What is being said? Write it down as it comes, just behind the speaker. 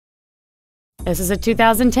This is a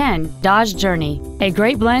 2010 Dodge Journey, a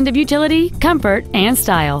great blend of utility, comfort, and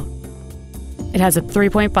style. It has a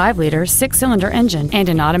 3.5-liter six-cylinder engine and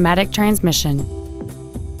an automatic transmission.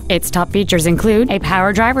 Its top features include a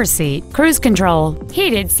power driver's seat, cruise control,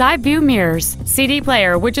 heated side view mirrors, CD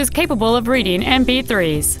player which is capable of reading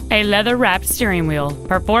MP3s, a leather-wrapped steering wheel,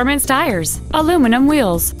 performance tires, aluminum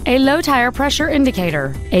wheels, a low tire pressure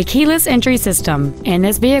indicator, a keyless entry system, and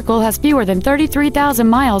this vehicle has fewer than 33,000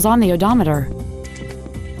 miles on the odometer.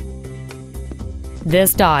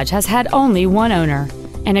 This Dodge has had only one owner,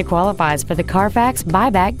 and it qualifies for the Carfax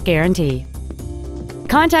buyback guarantee.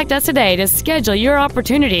 Contact us today to schedule your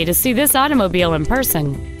opportunity to see this automobile in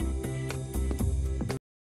person.